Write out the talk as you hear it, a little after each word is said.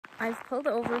I've pulled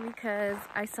over because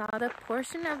I saw the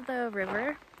portion of the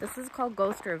river. This is called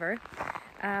Ghost River.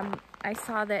 I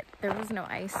saw that there was no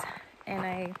ice, and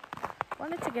I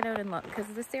wanted to get out and look because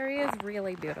this area is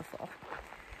really beautiful.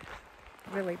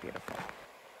 Really beautiful.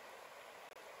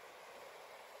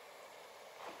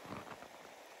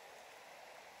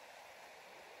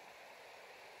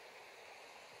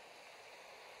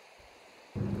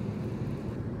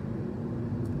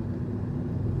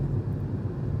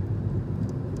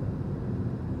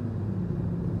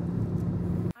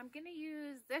 I'm gonna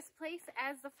use this place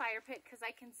as the fire pit because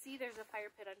I can see there's a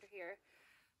fire pit under here.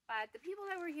 But the people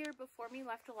that were here before me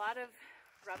left a lot of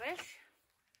rubbish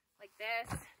like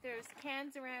this. There's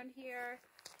cans around here.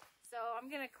 So I'm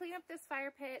gonna clean up this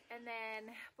fire pit, and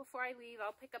then before I leave,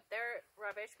 I'll pick up their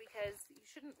rubbish because you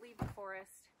shouldn't leave the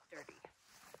forest dirty.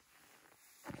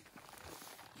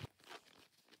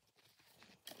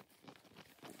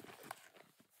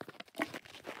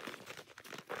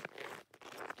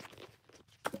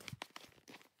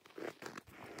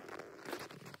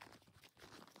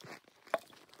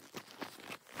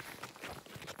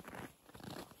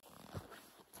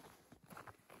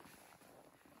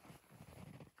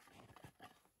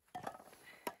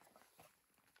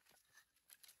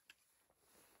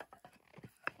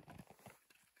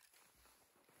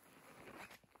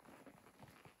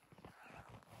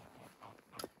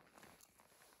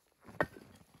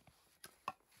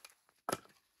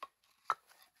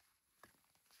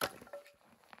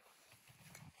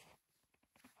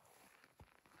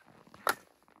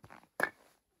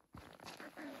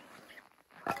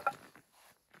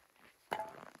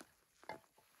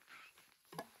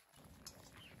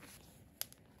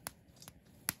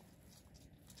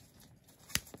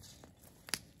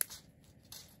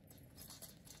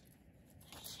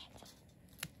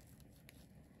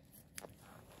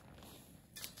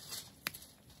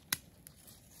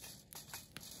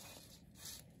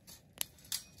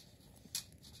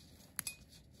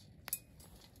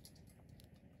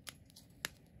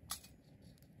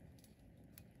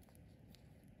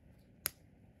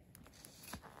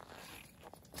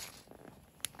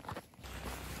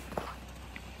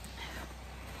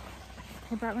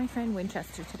 I brought my friend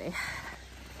Winchester today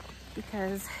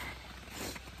because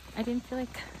I didn't feel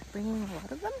like bringing a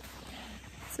lot of them.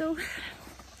 So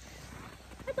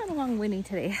I brought along Winnie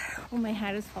today. Oh, my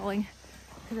hat is falling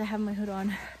because I have my hood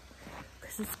on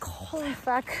because it's cold. Holy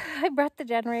fuck. I brought the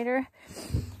generator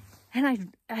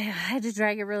and I had to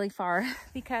drag it really far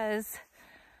because,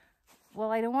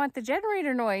 well, I don't want the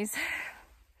generator noise,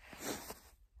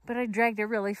 but I dragged it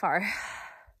really far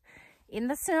in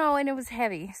the snow and it was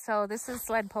heavy. So this is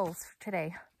sled poles for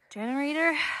today.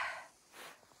 Generator,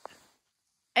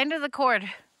 end of the cord,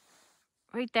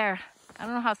 right there. I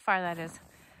don't know how far that is.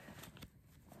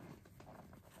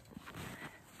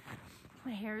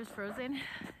 My hair is frozen.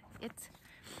 It's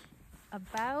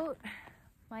about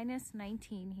minus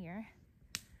 19 here.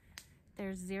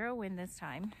 There's zero wind this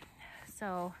time.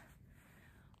 So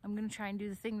I'm gonna try and do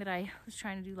the thing that I was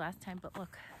trying to do last time, but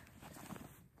look.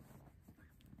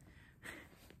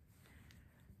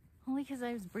 Only because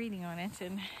I was breathing on it,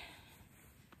 and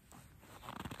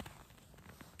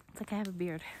it's like I have a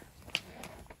beard.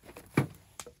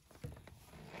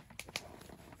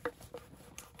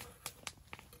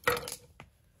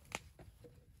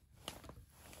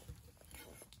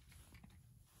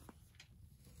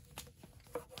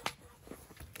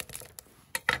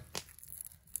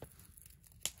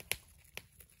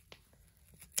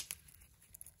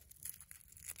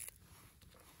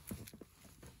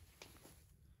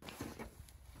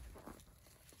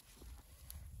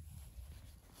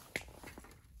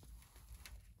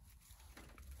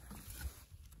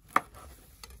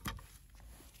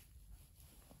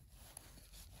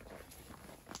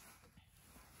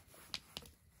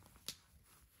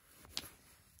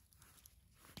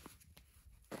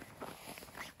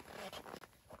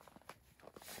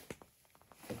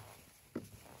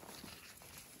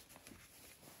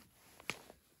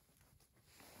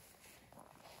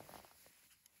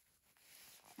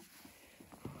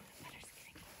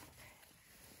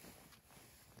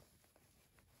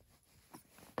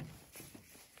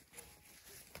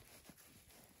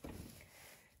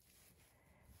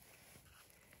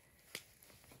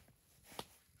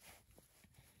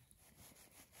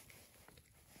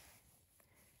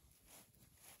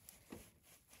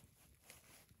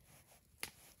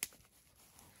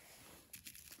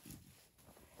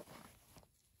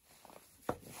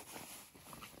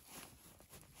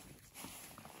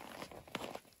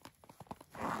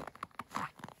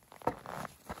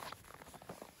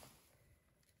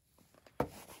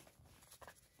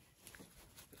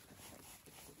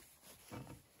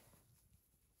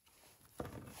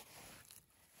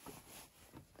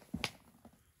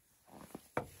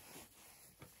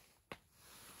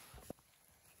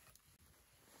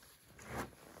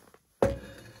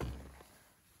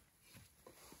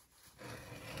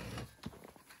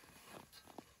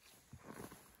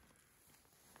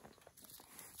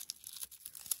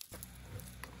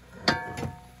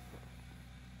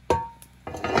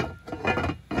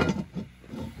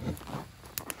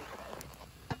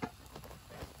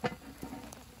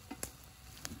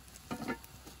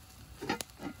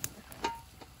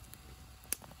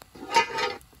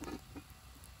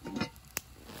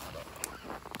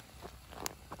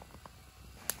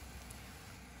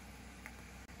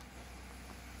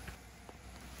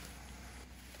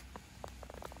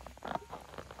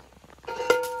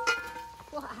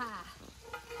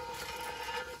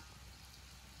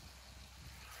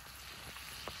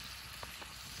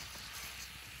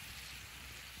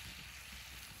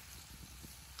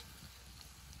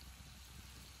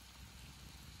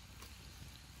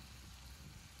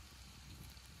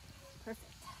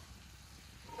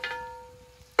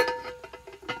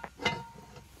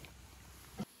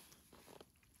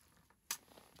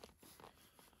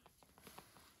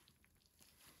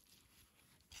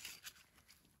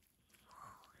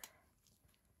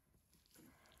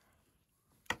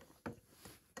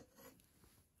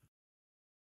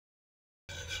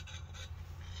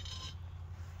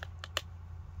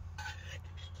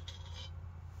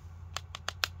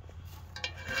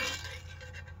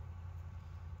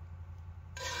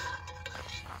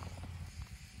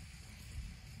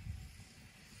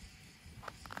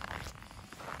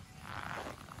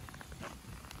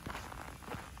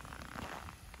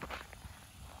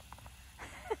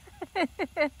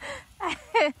 I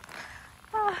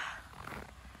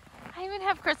even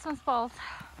have Christmas balls.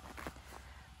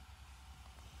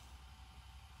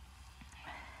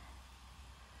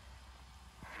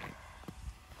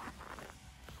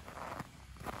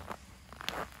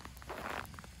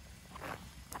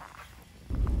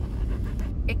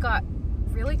 It got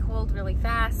really cold really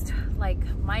fast, like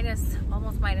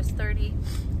almost minus 30.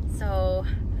 So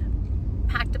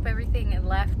packed up everything and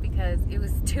left because it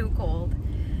was too cold.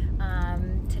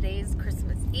 Today's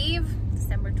Christmas Eve,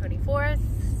 December 24th.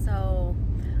 So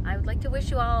I would like to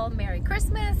wish you all Merry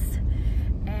Christmas,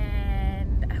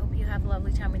 and I hope you have a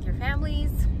lovely time with your families.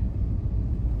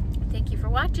 Thank you for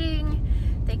watching.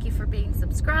 Thank you for being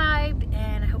subscribed,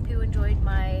 and I hope you enjoyed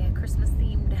my Christmas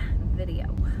themed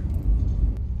video.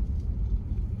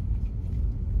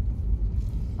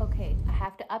 Okay, I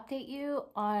have to update you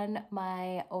on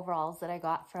my overalls that I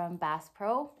got from Bass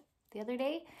Pro the other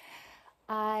day.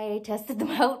 I tested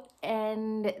them out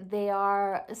and they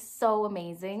are so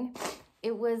amazing.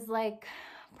 It was like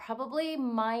probably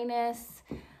minus,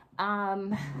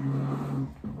 I'm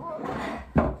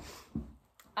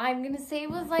gonna say it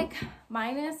was like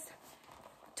minus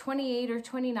 28 or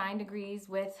 29 degrees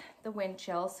with the wind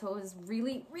chill. So it was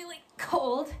really, really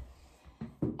cold.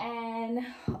 And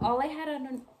all I had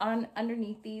on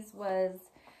underneath these was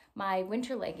my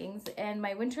winter leggings, and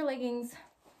my winter leggings,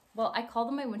 well, I call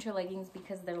them my winter leggings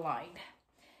because they're lined.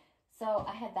 So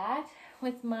I had that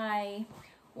with my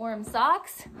warm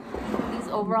socks. These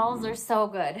overalls are so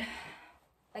good.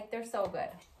 Like, they're so good.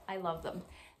 I love them.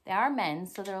 They are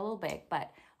men's, so they're a little big,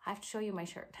 but I have to show you my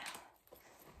shirt.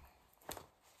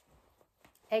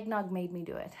 Eggnog made me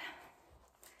do it.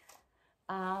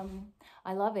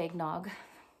 I love eggnog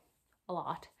a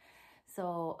lot.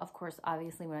 So, of course,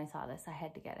 obviously, when I saw this, I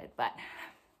had to get it, but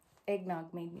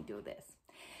Eggnog made me do this.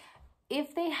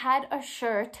 If they had a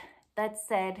shirt that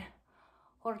said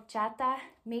horchata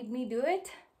made me do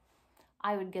it,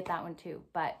 I would get that one too,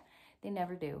 but they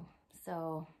never do.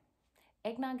 So,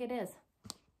 Eggnog it is.